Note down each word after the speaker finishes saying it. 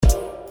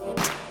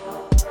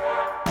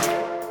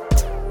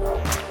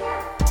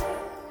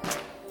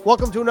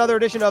Welcome to another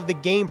edition of the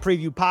Game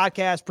Preview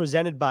Podcast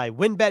presented by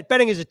WynnBET.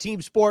 Betting is a team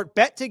sport.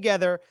 Bet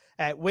together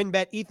at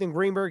WynnBET. Ethan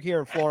Greenberg here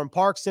in Florham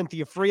Park.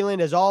 Cynthia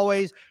Frelund, as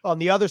always, on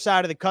the other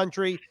side of the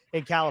country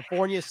in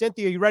California.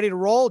 Cynthia, you ready to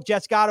roll?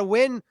 Jets got to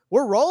win.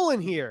 We're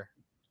rolling here.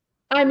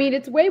 I mean,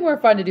 it's way more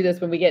fun to do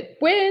this when we get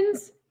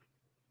wins.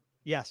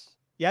 Yes.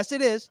 Yes,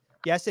 it is.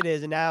 Yes, it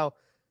is. And now,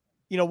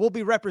 we'll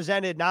be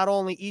represented not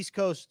only East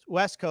Coast,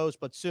 West Coast,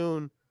 but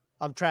soon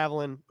I'm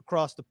traveling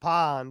across the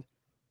pond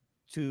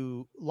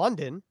to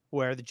London,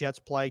 where the Jets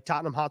play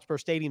Tottenham Hotspur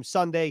Stadium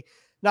Sunday,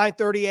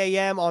 9:30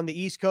 a.m. on the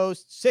East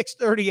Coast,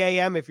 6:30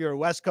 a.m. if you're a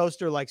West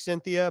Coaster like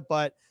Cynthia.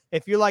 But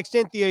if you're like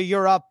Cynthia,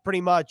 you're up pretty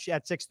much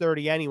at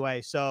 6:30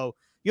 anyway. So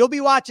you'll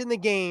be watching the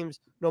games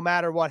no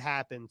matter what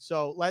happens.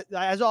 So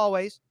as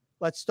always,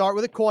 let's start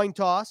with a coin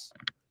toss.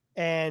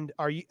 And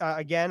are you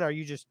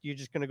you're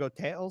just going to go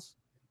tails?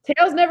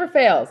 Tails never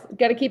fails.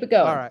 Got to keep it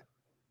going.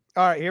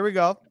 All right, here we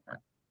go.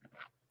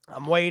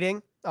 I'm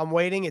waiting.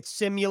 It's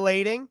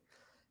simulating.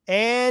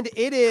 And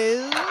it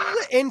is,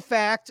 in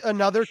fact,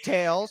 another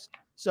tails.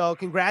 So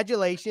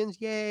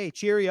congratulations. Yay.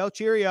 Cheerio.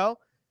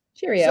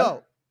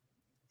 So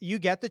you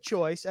get the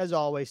choice, as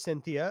always,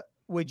 Cynthia.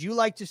 Would you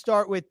like to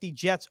start with the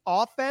Jets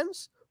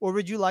offense, or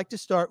would you like to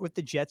start with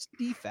the Jets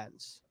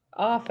defense?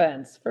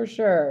 Offense, for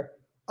sure.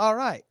 All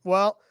right.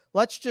 Well,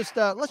 let's just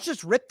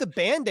rip the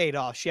Band-Aid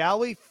off, shall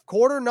we?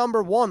 Quarter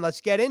number 1.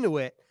 Let's get into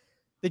it.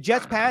 The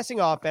Jets passing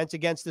offense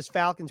against this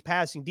Falcons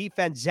passing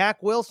defense.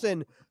 Zach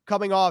Wilson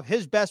coming off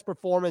his best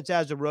performance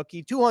as a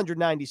rookie,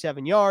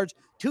 297 yards,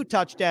 2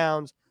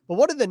 touchdowns. But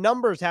what do the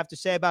numbers have to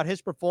say about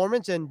his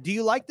performance? And do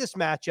you like this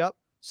matchup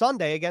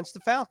Sunday against the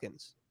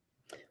Falcons?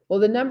 Well,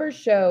 the numbers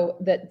show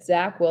that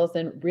Zach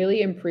Wilson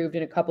really improved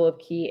in a couple of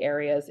key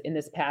areas in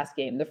this past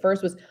game. The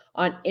first was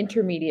on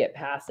intermediate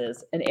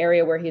passes, an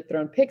area where he had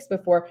thrown picks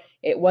before.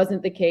 It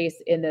wasn't the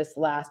case in this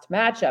last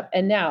matchup.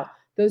 And now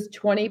those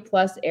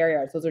 20-plus air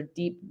yards, those are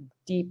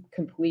deep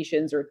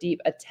completions or deep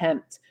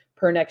attempts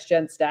per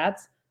next-gen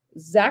stats.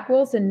 Zach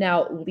Wilson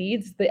now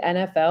leads the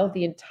NFL,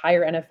 the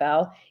entire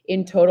NFL,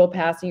 in total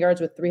passing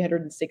yards with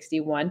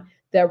 361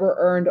 that were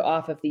earned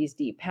off of these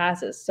deep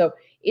passes. So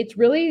it's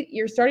really,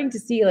 you're starting to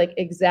see like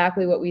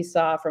exactly what we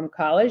saw from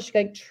college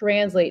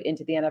translate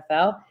into the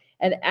NFL.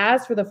 And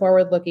as for the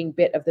forward-looking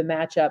bit of the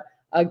matchup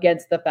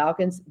against the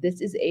Falcons,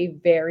 this is a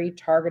very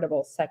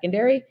targetable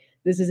secondary.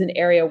 This is an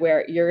area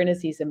where you're going to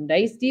see some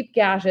nice deep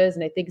gashes.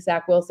 And I think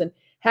Zach Wilson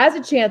has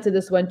a chance in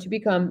this one to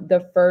become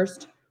the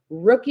first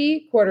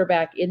rookie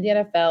quarterback in the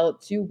NFL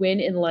to win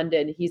in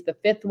London. He's the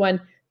 5th one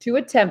to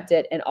attempt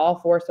it, and all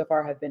 4 so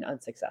far have been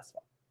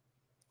unsuccessful.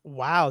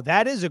 Wow,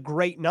 that is a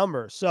great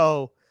number.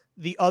 So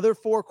the other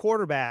 4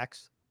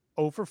 quarterbacks,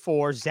 0 for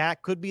 4,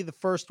 Zach could be the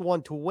first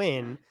one to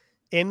win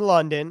in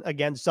London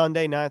again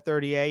Sunday,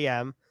 9:30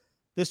 a.m.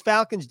 This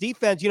Falcons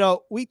defense,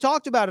 we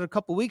talked about it a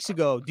couple weeks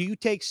ago. Do you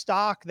take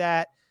stock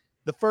that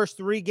the first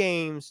 3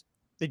 games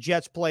the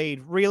Jets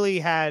played really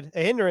had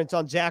a hindrance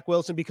on Zach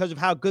Wilson because of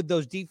how good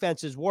those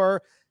defenses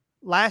were?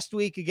 Last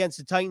week against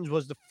the Titans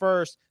was the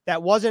first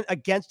that wasn't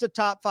against a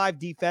top 5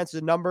 defense.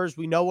 The numbers,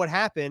 we know what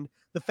happened.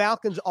 The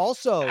Falcons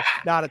also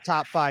not a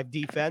top 5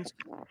 defense.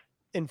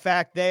 In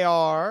fact, they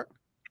are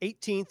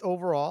 18th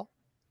overall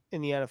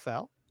in the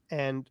NFL.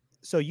 And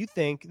so you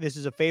think this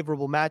is a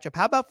favorable matchup.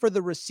 How about for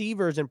the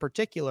receivers in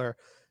particular,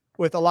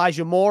 with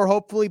Elijah Moore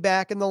hopefully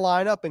back in the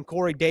lineup and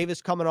Corey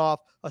Davis coming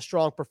off a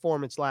strong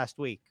performance last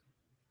week?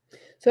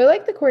 So I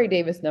like the Corey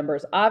Davis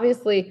numbers.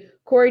 Obviously,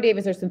 Corey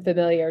Davis, there's some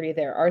familiarity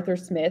there. Arthur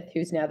Smith,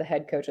 who's now the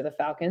head coach of the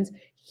Falcons,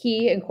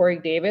 he and Corey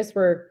Davis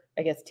were,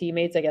 I guess,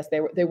 teammates. I guess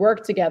they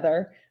worked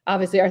together.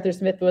 Obviously, Arthur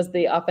Smith was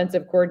the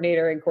offensive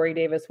coordinator and Corey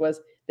Davis was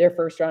their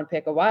first-round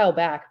pick a while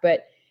back.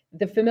 But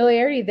the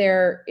familiarity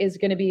there is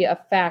going to be a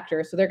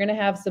factor. So they're going to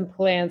have some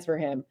plans for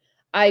him.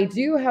 I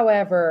do,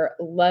 however,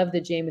 love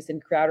the Jamison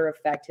Crowder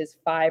effect, his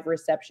 5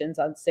 receptions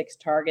on 6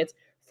 targets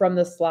from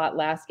the slot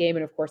last game.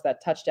 And of course,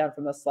 that touchdown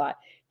from the slot.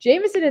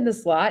 Jamison in the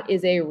slot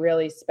is a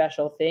really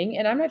special thing.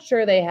 And I'm not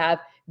sure they have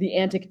the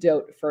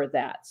antidote for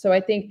that. So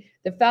I think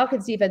the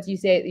Falcons defense, you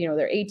say,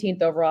 they're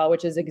 18th overall,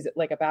 which is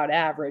like about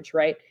average,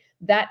 right?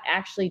 That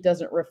actually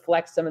doesn't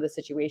reflect some of the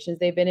situations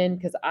they've been in,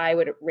 because I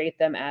would rate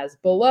them as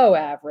below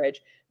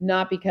average,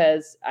 not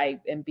because I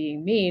am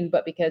being mean,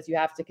 but because you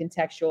have to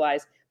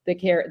contextualize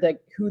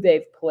who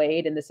they've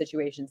played and the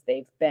situations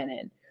they've been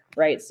in.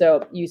 Right.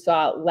 So you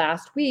saw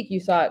last week, you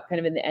saw kind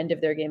of in the end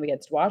of their game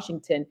against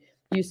Washington,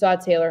 you saw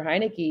Taylor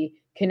Heineke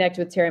connect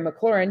with Terry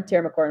McLaurin.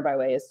 Terry McLaurin, by the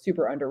way, is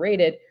super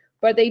underrated,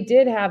 but they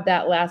did have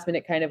that last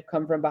minute kind of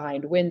come from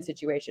behind win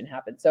situation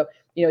happen. So,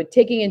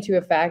 taking into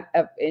account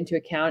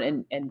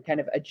and kind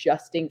of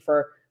adjusting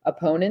for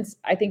opponents,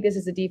 I think this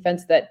is a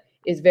defense that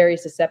is very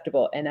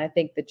susceptible. And I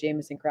think that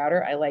Jamison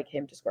Crowder, I like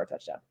him to score a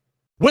touchdown.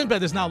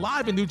 WynnBET is now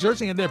live in New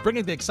Jersey, and they're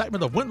bringing the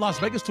excitement of Wynn Las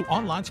Vegas to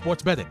online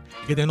sports betting.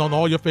 Get in on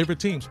all your favorite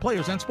teams,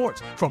 players, and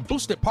sports, from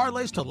boosted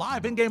parlays to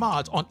live in-game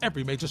odds on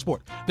every major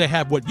sport. They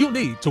have what you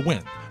need to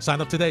win. Sign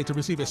up today to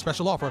receive a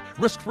special offer,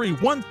 risk-free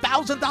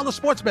 $1,000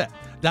 sports bet.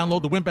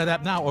 Download the WynnBET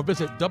app now or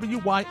visit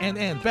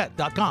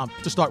wynnbet.com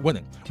to start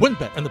winning.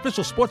 WynnBET, an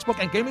official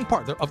sportsbook and gaming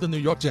partner of the New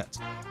York Jets.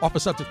 Offer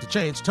subject to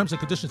change. Terms and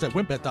conditions at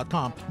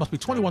wynnbet.com. Must be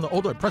 21 or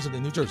older and present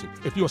in New Jersey.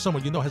 If you or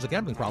someone you know has a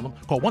gambling problem,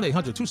 call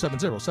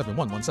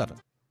 1-800-270-7117.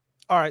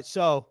 All right,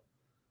 so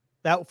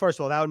that first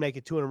of all, that would make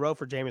it 2 in a row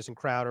for Jamison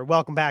Crowder.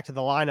 Welcome back to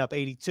the lineup,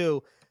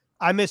 82.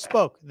 I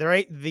misspoke.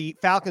 The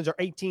Falcons are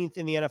 18th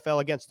in the NFL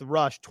against the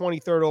rush,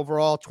 23rd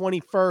overall,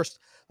 21st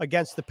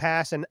against the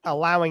pass, and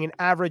allowing an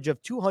average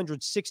of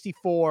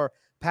 264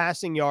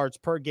 passing yards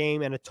per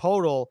game and a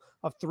total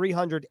of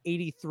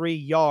 383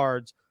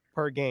 yards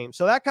per game.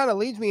 So that kind of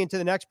leads me into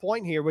the next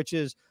point here, which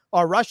is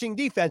our rushing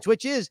defense,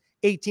 which is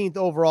 18th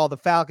overall, the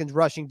Falcons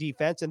rushing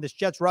defense, and this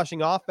Jets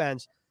rushing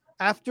offense.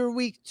 After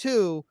week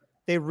 2,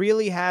 they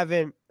really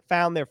haven't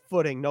found their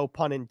footing, no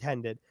pun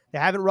intended. They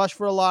haven't rushed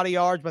for a lot of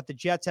yards, but the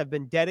Jets have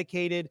been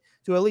dedicated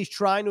to at least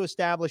trying to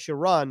establish a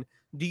run.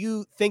 Do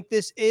you think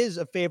this is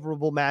a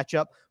favorable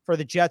matchup for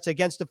the Jets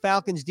against the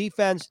Falcons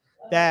defense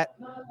that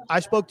I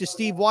spoke to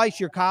Steve Weiss,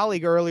 your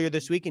colleague, earlier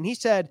this week, and he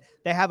said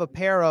they have a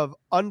pair of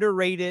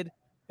underrated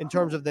in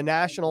terms of the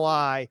national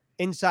eye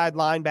inside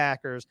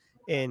linebackers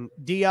in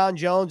Deion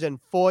Jones and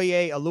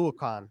Foye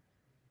Oluokun.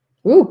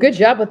 Ooh, good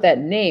job with that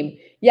name.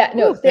 Yeah,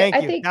 no, thank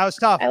you. I think that was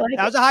tough. Like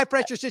that was a high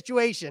pressure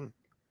situation.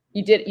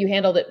 You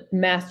handled it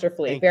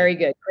masterfully. Very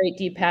good. Great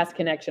deep pass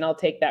connection. I'll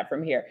take that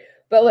from here.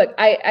 But look,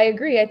 I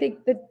agree. I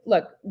think that,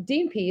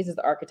 Dean Pease is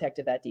the architect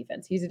of that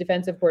defense. He's a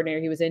defensive coordinator.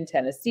 He was in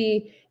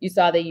Tennessee. You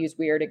saw they use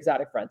weird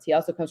exotic fronts. He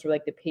also comes from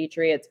the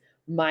Patriots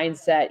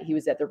mindset. He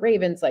was at the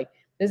Ravens.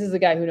 This is a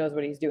guy who knows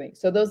what he's doing.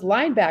 So those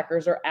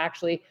linebackers are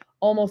actually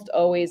almost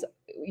always,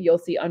 you'll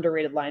see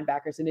underrated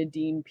linebackers in a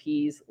Dean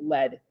Pease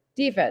led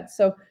defense.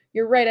 So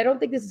you're right. I don't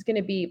think this is going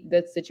to be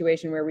the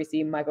situation where we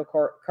see Michael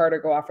Carter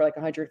go off for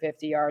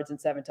 150 yards and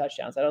 7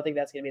 touchdowns. I don't think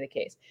that's going to be the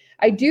case.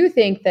 I do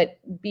think that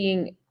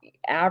being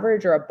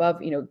average or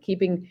above,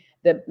 keeping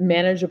the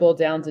manageable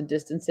downs and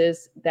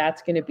distances,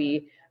 that's going to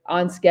be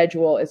on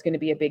schedule, is going to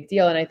be a big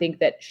deal. And I think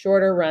that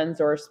shorter runs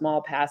or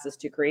small passes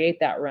to create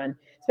that run,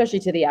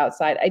 especially to the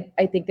outside,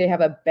 I think they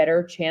have a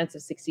better chance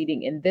of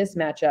succeeding in this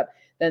matchup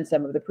than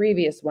some of the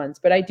previous ones.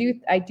 But I do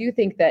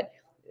think that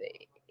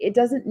it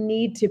doesn't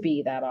need to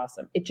be that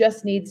awesome. It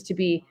just needs to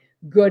be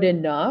good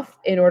enough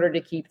in order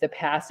to keep the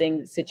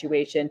passing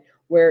situation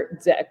where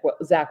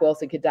Zach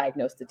Wilson could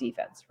diagnose the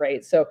defense,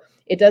 right? So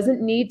it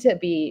doesn't need to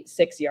be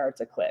 6 yards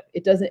a clip.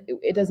 It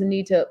doesn't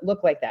need to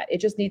look like that.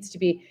 It just needs to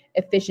be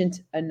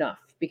efficient enough,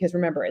 because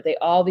remember,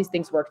 all these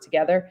things work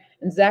together,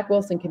 and Zach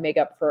Wilson can make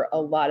up for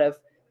a lot of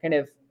kind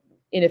of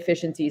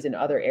inefficiencies in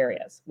other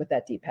areas with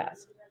that deep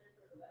pass.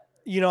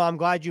 I'm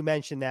glad you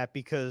mentioned that,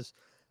 because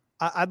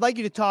I'd like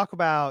you to talk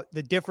about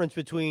the difference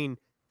between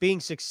being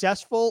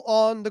successful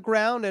on the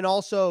ground and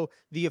also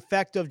the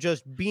effect of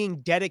just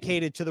being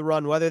dedicated to the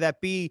run, whether that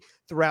be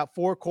throughout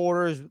 4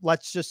 quarters.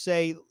 Let's just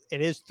say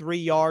it is 3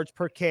 yards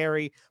per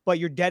carry, but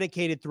you're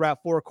dedicated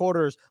throughout 4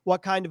 quarters.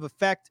 What kind of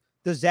effect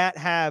does that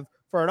have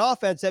for an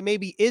offense that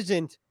maybe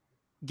isn't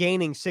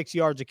gaining 6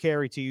 yards a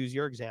carry, to use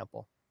your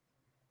example?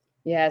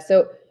 Yeah.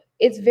 So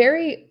it's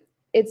very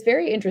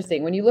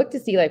interesting when you look to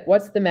see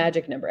what's the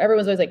magic number.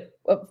 Everyone's always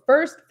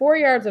first 4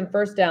 yards on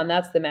first down,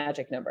 that's the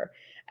magic number.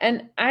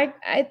 And I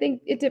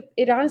think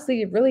it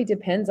honestly really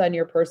depends on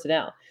your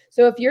personnel.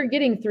 So if you're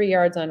getting 3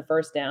 yards on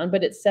first down,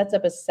 but it sets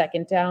up a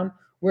second down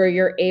where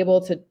you're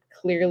able to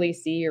clearly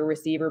see your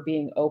receiver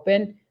being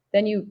open,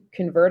 then you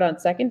convert on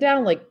second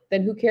down,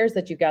 then who cares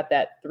that you got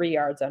that 3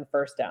 yards on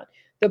first down?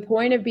 The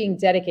point of being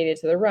dedicated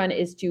to the run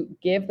is to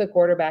give the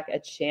quarterback a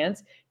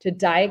chance to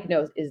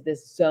diagnose, is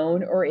this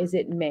zone or is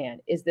it man?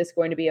 Is this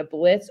going to be a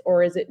blitz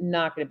or is it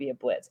not going to be a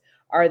blitz?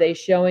 Are they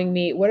showing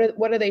me, what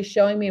are they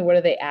showing me and what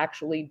are they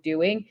actually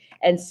doing?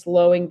 And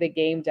slowing the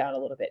game down a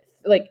little bit.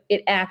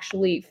 It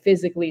actually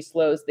physically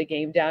slows the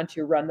game down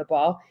to run the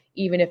ball,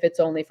 even if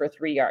it's only for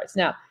 3 yards.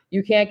 Now,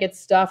 you can't get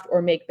stuffed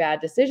or make bad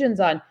decisions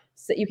on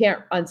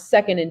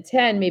 2nd and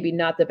 10, maybe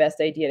not the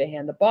best idea to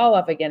hand the ball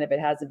off again if it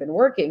hasn't been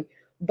working.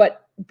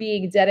 But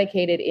being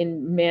dedicated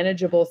in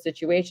manageable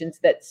situations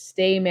that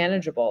stay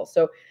manageable.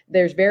 So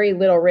there's very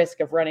little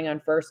risk of running on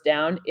first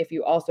down if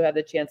you also have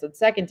the chance on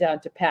second down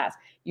to pass.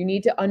 You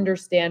need to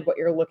understand what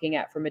you're looking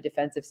at from a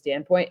defensive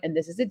standpoint. And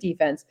this is a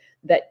defense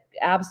that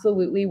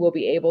absolutely will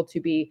be able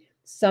to be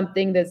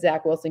something that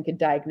Zach Wilson can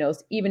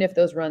diagnose, even if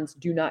those runs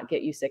do not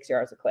get you 6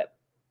 yards a clip.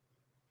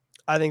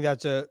 I think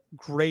that's a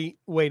great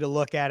way to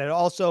look at it.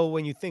 Also,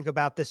 when you think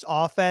about this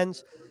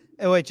offense,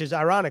 which is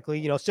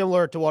ironically,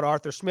 similar to what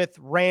Arthur Smith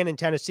ran in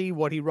Tennessee,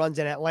 what he runs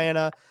in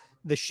Atlanta,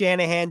 the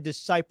Shanahan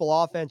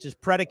disciple offense is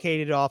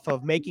predicated off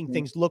of making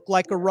things look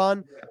like a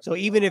run. So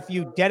even if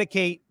you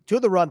dedicate to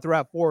the run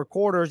throughout 4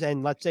 quarters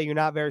and let's say you're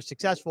not very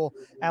successful,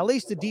 at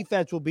least the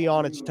defense will be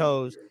on its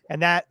toes.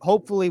 And that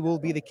hopefully will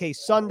be the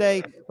case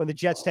Sunday when the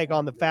Jets take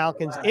on the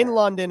Falcons in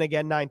London,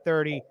 again,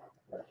 9:30.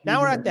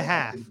 Now we're at the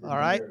half, all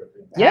right?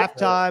 Yep.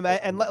 Halftime.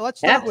 And let's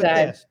start with Halftime.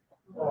 this.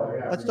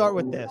 Let's start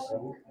with this.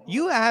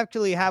 You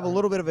actually have a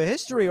little bit of a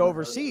history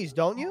overseas,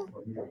 don't you?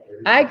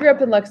 I grew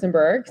up in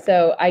Luxembourg,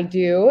 so I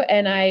do,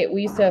 and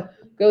we used to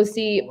go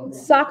see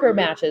soccer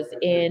matches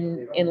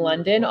in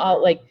London.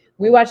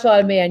 We watched a lot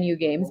of Man U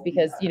games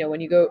because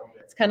when you go,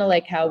 it's kind of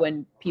like how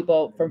when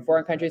people from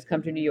foreign countries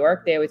come to New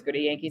York, they always go to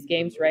Yankees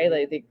games, right?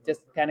 Like they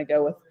just kind of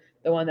go with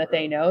the one that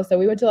they know. So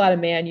we went to a lot of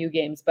Man U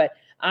games, but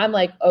I'm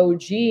like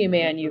OG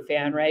Man U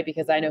fan, right?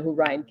 Because I know who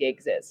Ryan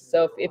Giggs is.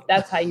 So if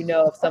that's how you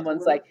know if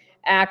someone's like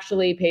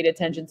actually paid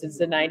attention since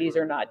the 90s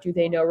or not, do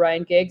they know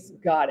Ryan Giggs?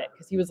 Got it,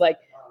 because he was like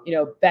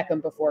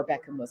Beckham before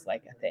Beckham was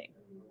like a thing.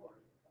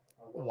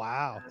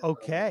 Wow.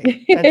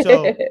 Okay. And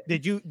so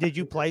did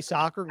you play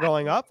soccer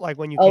growing up? Like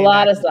when you a came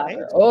lot back of soccer.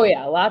 States? Oh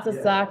yeah, lots of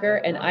soccer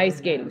and ice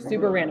skating.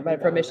 Super random, but I'm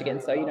from Michigan,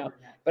 so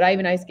but I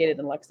even ice skated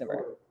in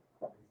Luxembourg.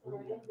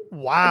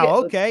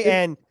 Wow. Okay.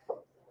 And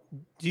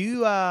do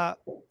you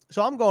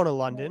so I'm going to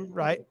London,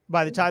 right?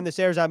 By the time this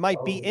airs, I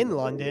might be in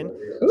London.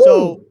 Ooh.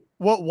 So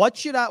what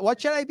should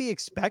I be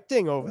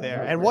expecting over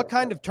there? And what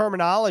kind of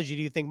terminology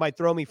do you think might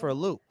throw me for a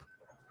loop?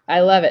 I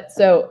love it.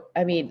 So,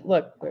 I mean,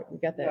 look, we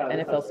got the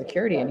NFL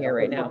security in here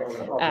right now.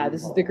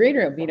 This is the green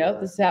room.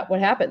 This is what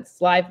happens.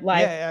 Live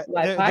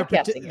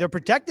podcasting. They're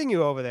protecting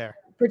you over there.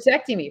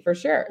 Protecting me for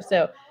sure.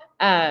 So,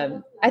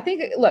 I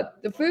think,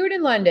 look, the food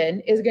in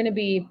London is going to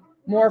be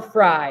more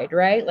fried,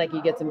 right? Like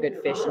you get some good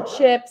fish and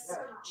chips.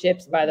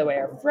 Chips, by the way,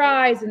 are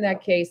fries in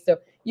that case. So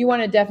you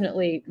want to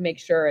definitely make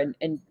sure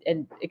and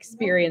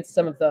experience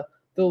some of the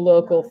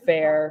local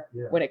fare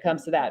when it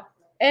comes to that.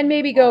 And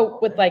maybe go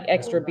with like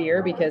extra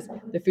beer because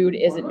the food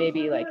isn't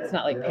it's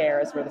not like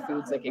Paris where the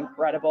food's like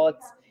incredible.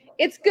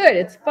 It's good.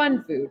 It's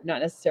fun food,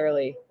 not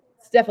necessarily.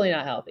 It's definitely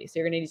not healthy. So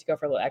you're gonna need to go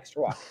for a little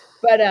extra walk.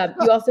 But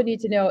you also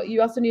need to know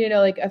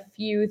like a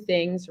few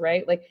things,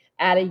 right? Like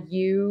add a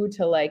U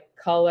to like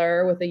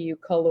color with a U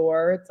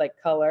color. It's like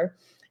color,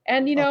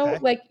 and Okay.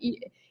 like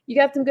you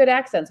got some good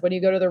accents. When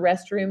you go to the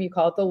restroom, you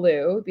call it the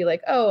loo. Be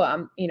like, oh,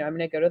 I'm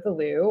gonna go to the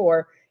loo,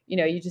 or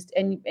you just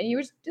and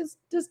you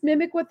just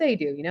mimic what they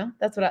do.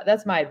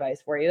 That's my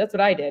advice for you. That's what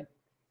I did.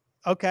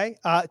 Okay.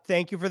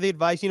 Thank you for the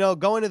advice.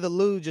 Going to the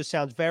loo just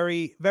sounds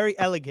very, very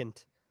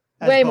elegant.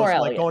 Way more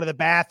elegant. Like going to the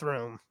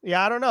bathroom.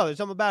 Yeah, I don't know. There's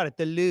something about it.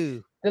 The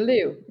loo. The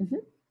loo.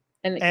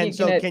 Mm-hmm. And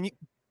so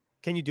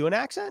can you do an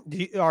accent?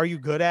 Are you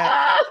good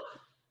at?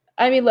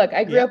 I mean, look,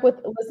 I grew up with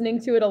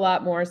listening to it a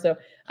lot more, so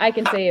I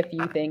can say a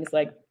few things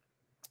like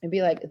and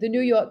be like the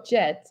New York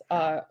Jets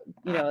are,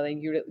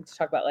 then you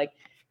talk about like.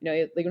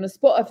 They're going to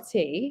spot of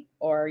tea,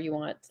 or you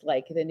want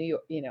like the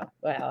New York,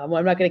 well,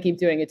 I'm not going to keep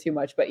doing it too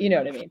much, but you know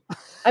what I mean?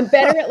 I'm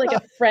better at like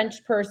a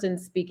French person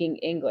speaking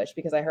English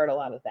because I heard a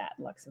lot of that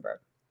in Luxembourg.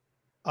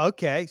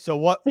 Okay.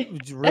 So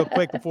real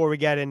quick before we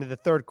get into the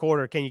third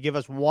quarter, can you give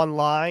us one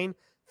line,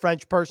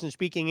 French person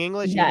speaking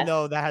English, yes. Even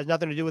though that has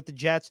nothing to do with the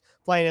Jets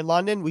playing in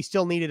London? We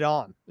still need it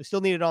on. We still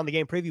need it on the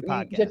Game Preview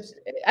podcast.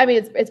 I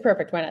mean, it's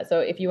perfect. Why not?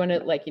 So if you want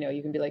to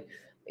you can be like,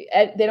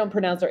 they don't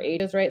pronounce their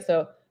ages, right?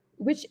 So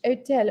which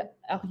hotel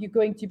are you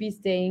going to be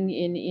staying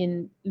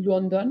in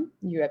London?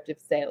 You have to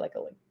say it like a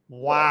link.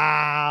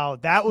 Wow,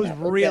 that was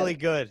really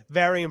good.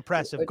 Very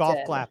impressive. Golf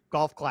clap.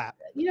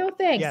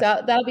 Thanks. Yes.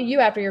 That'll be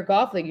you after your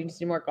golf league. You need to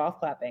do more golf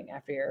clapping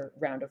after your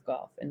round of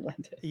golf in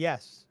London.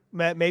 Yes,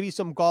 maybe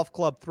some golf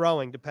club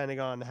throwing, depending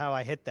on how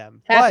I hit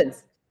them.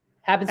 Happens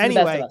to the best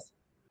of us.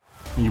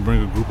 When you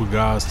bring a group of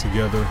guys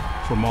together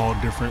from all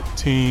different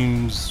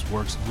teams,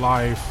 works of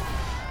life,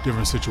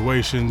 different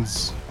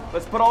situations.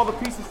 Let's put all the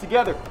pieces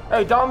together.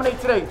 Hey, dominate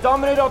today.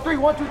 Dominate on 3.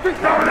 1, 2, 3.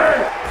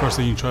 Dominate! First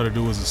thing you try to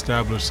do is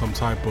establish something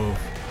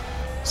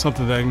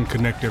that can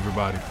connect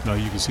everybody.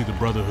 You can see the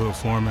brotherhood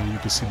forming. You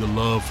can see the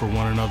love for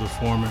one another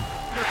forming.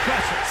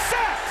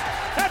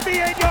 Sacked at the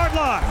 8-yard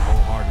line.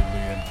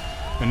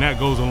 Wholeheartedly. And that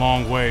goes a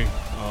long way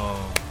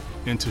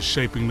into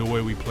shaping the way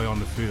we play on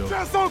the field.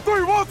 Jets on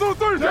 3. 1, 2,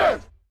 3.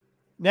 Jets!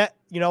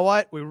 You know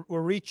what? We're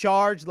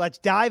recharged. Let's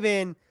dive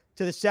in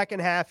to the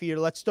second half here.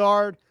 Let's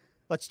start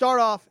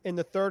off in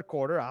the third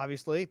quarter,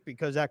 obviously,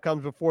 because that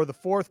comes before the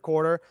fourth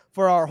quarter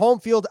for our home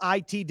field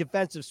IT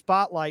defensive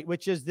spotlight,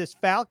 which is this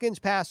Falcons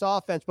pass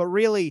offense, but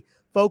really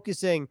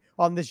focusing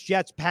on this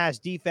Jets pass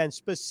defense,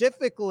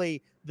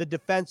 specifically the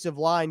defensive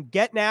line,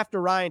 getting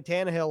after Ryan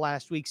Tannehill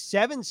last week,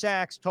 7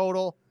 sacks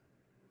total.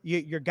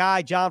 Your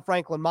guy, John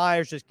Franklin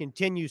Myers, just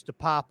continues to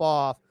pop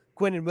off.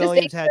 Quinnen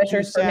Williams had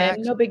 2 sacks.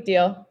 No big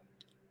deal.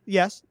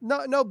 Yes,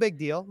 no big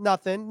deal.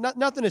 Nothing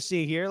to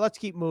see here. Let's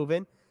keep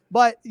moving.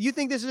 But you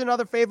think this is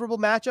another favorable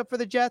matchup for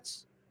the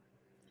Jets?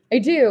 I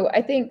do.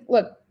 I think,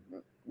 look,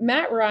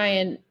 Matt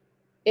Ryan,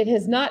 it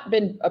has not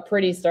been a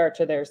pretty start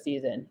to their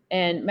season.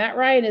 And Matt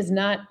Ryan is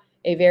not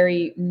a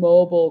very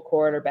mobile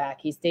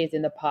quarterback. He stays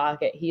in the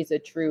pocket. He's a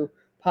true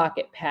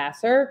pocket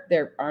passer.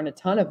 There aren't a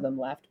ton of them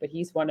left, but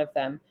he's one of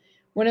them.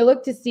 When I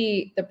look to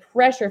see the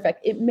pressure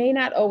effect, it may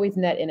not always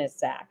net in a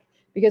sack,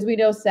 because we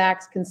know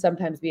sacks can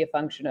sometimes be a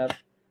function of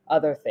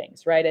other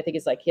things, right? I think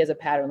it's like he has a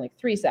pattern like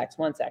 3 sacks,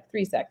 1 sack,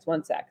 3 sacks,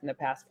 1 sack in the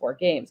past 4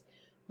 games.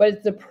 But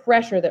it's the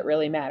pressure that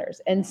really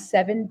matters. And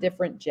 7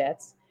 different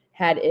Jets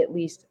had at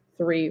least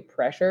 3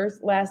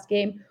 pressures last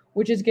game,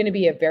 which is going to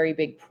be a very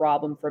big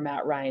problem for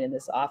Matt Ryan in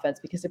this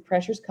offense, because the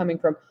pressure is coming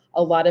from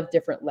a lot of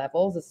different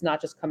levels. It's not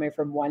just coming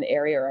from one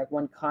area or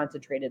one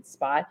concentrated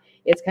spot.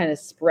 It's kind of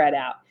spread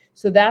out.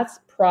 So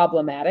that's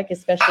problematic,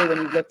 especially when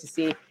you look to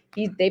see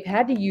they've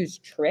had to use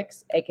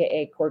tricks,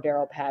 aka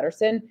Cordero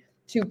Patterson,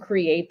 to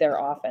create their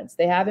offense.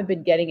 They haven't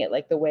been getting it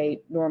like the way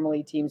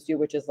normally teams do,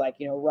 which is like,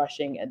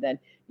 rushing and then,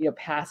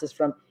 passes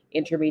from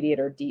intermediate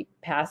or deep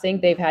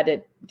passing. They've had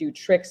to do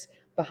tricks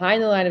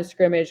behind the line of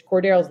scrimmage.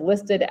 Cordero's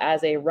listed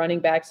as a running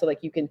back, so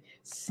like you can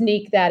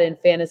sneak that in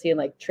fantasy and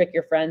like trick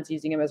your friends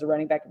using him as a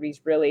running back. But he's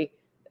really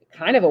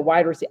kind of a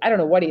wide receiver. I don't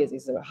know what he is.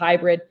 He's a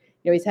hybrid.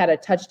 He's had a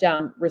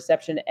touchdown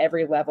reception at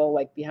every level,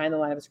 like behind the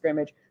line of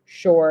scrimmage,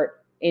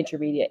 short,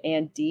 intermediate,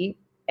 and deep.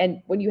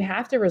 And when you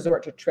have to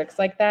resort to tricks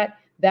like that,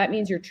 that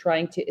means you're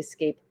trying to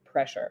escape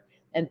pressure.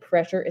 And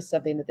pressure is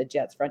something that the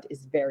Jets front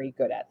is very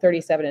good at.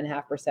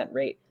 37.5%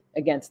 rate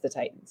against the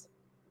Titans.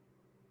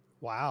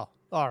 Wow.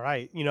 All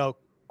right.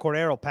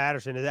 Cordero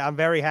Patterson, I'm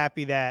very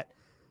happy that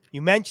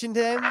you mentioned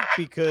him,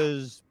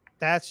 because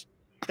that's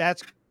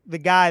the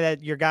guy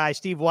that your guy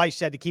Steve Weiss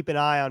said to keep an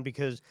eye on,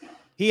 because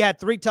he had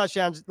 3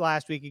 touchdowns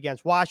last week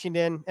against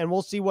Washington, and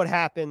we'll see what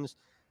happens.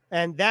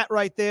 And that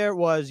right there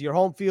was your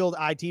Home Field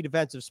IT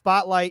Defensive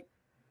Spotlight,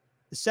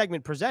 the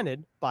segment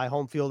presented by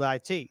Home Field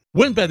IT.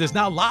 WynnBET is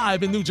now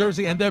live in New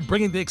Jersey, and they're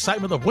bringing the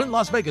excitement of Wynn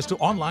Las Vegas to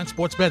online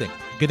sports betting.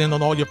 Get in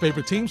on all your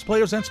favorite teams,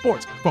 players, and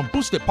sports, from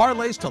boosted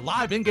parlays to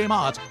live in-game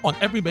odds on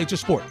every major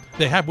sport.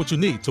 They have what you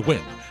need to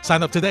win.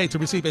 Sign up today to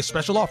receive a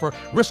special offer,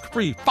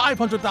 risk-free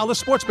 $500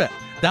 sports bet.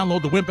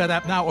 Download the WynnBET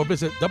app now or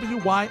visit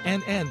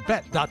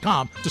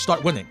wynnbet.com to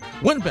start winning.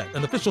 WynnBET,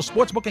 an official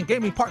sportsbook and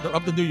gaming partner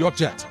of the New York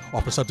Jets.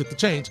 Offer subject to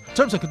change.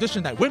 Terms and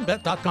conditions at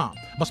wynnbet.com.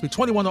 Must be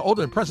 21 or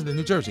older and present in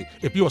New Jersey.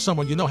 If you or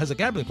someone you know has a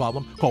gambling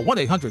problem, call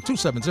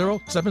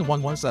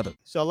 1-800-270-7117.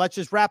 So let's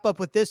just wrap up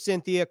with this,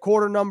 Cynthia.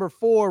 Quarter number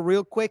 4,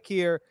 real quick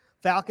here.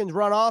 Falcons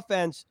run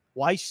offense.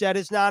 Weiss said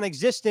it's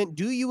non-existent.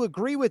 Do you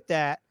agree with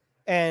that?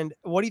 And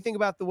what do you think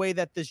about the way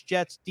that this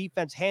Jets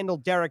defense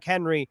handled Derrick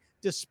Henry,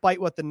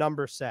 despite what the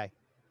numbers say?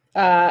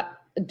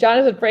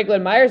 Jonathan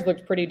Franklin Myers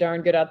looked pretty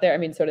darn good out there. I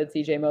mean, so did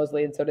CJ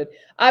Mosley, and so did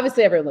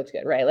obviously everyone looked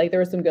good, right? Like there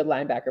was some good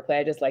linebacker play.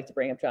 I just like to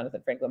bring up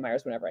Jonathan Franklin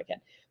Myers whenever I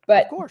can.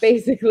 But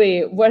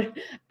basically,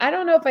 I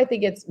don't know if I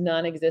think it's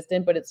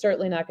non-existent, but it's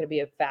certainly not going to be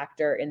a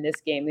factor in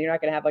this game. You're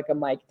not going to have like a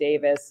Mike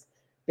Davis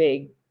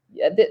big.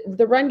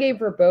 The run game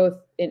for both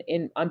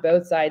on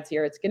both sides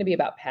here, it's going to be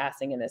about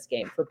passing in this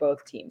game for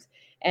both teams.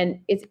 And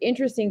it's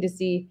interesting to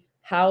see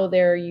how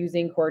they're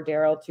using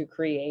Cordero to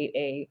create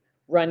a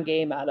run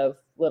game out of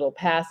little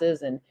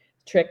passes and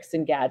tricks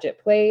and gadget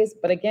plays.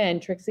 But again,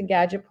 tricks and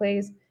gadget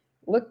plays,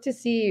 look to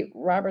see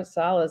Robert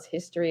Saleh's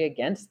history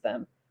against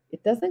them.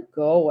 It doesn't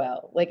go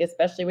well, like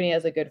especially when he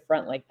has a good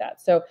front like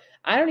that. So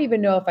I don't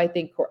even know if I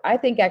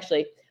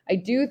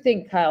do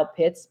think Kyle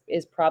Pitts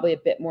is probably a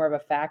bit more of a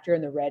factor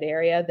in the red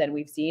area than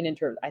we've seen in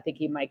terms. I think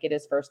he might get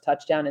his first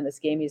touchdown in this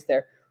game. He's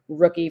their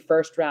rookie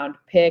first round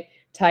pick,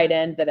 tight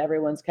end that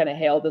everyone's kind of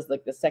hailed as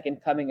like the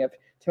second coming of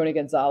Tony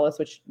Gonzalez,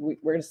 which we're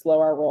going to slow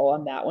our roll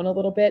on that one a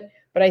little bit.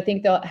 But I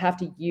think they'll have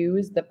to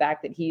use the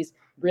fact that he's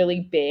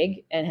really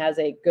big and has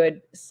a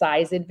good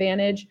size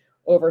advantage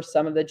over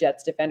some of the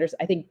Jets defenders.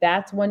 I think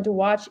that's one to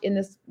watch in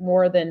this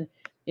more than,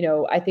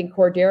 I think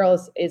Cordero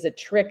is a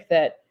trick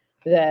that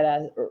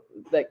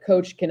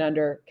coach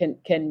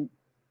can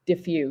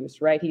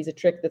diffuse, right? He's a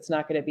trick that's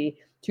not going to be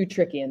too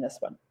tricky in this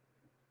one.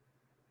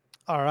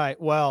 All right.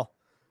 Well,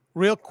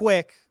 real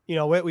quick,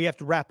 we have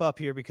to wrap up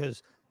here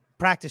because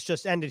practice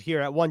just ended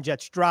here at One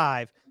Jets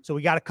Drive. So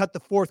we got to cut the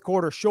fourth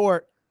quarter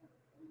short,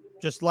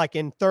 just like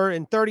in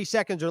 30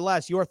 seconds or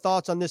less. Your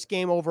thoughts on this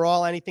game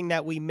overall, anything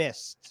that we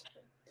missed?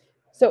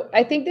 So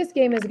I think this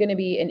game is going to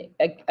be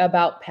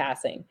about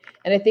passing.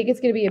 And I think it's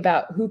going to be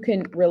about who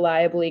can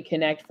reliably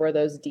connect for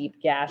those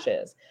deep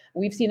gashes.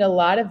 We've seen a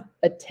lot of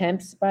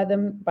attempts by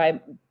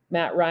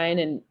Matt Ryan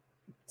and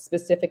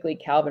specifically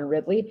Calvin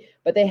Ridley,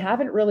 but they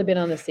haven't really been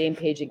on the same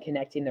page in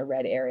connecting the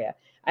red area.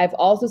 I've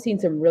also seen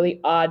some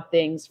really odd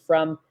things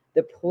from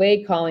the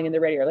play calling in the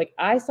red area. Like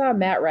I saw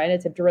Matt Ryan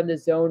attempt to run the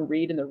zone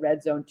read in the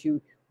red zone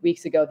 2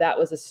 weeks ago. That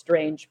was a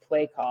strange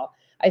play call.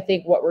 I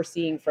think what we're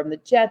seeing from the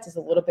Jets is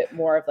a little bit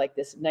more of like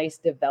this nice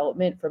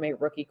development from a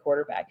rookie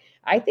quarterback.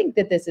 I think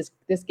that this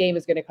game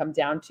is going to come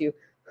down to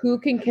who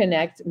can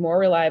connect more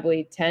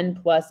reliably 10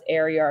 plus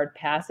air yard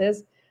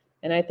passes.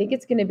 And I think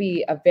it's going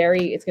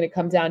to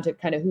come down to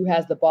kind of who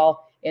has the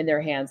ball in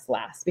their hands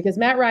last, because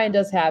Matt Ryan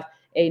does have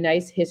a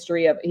nice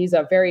history of, he's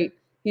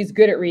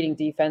good at reading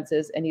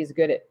defenses and he's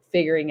good at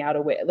figuring out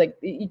a way. Like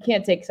you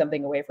can't take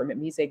something away from him.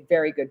 He's a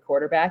very good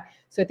quarterback.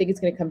 So I think it's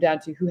going to come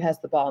down to who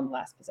has the ball in the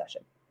last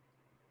possession.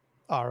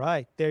 All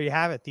right, there you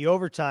have it, the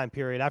overtime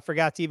period. I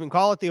forgot to even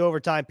call it the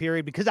overtime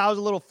period because I was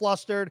a little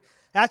flustered.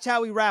 That's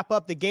how we wrap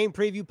up the game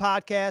preview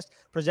podcast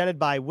presented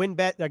by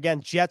WynnBET.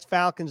 Again,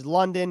 Jets-Falcons,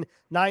 London,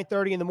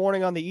 9:30 in the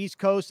morning on the East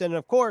Coast. And,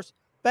 of course,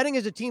 betting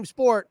is a team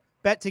sport.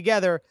 Bet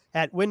together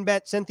at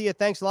WynnBET. Cynthia,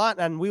 thanks a lot,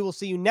 and we will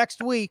see you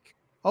next week.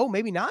 Oh,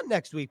 maybe not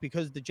next week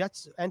because the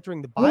Jets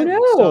entering the bye week.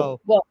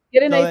 So, well,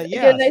 get a nice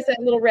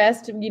little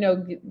rest.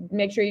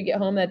 Make sure you get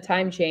home. That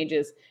time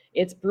changes.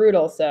 It's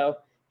brutal, so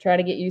try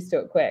to get used to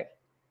it quick.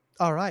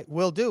 All right,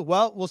 will do.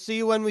 Well, we'll see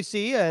you when we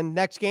see you. And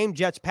next game,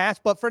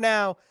 Jets-Pats. But for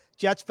now,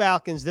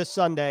 Jets-Falcons this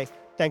Sunday.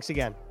 Thanks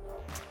again.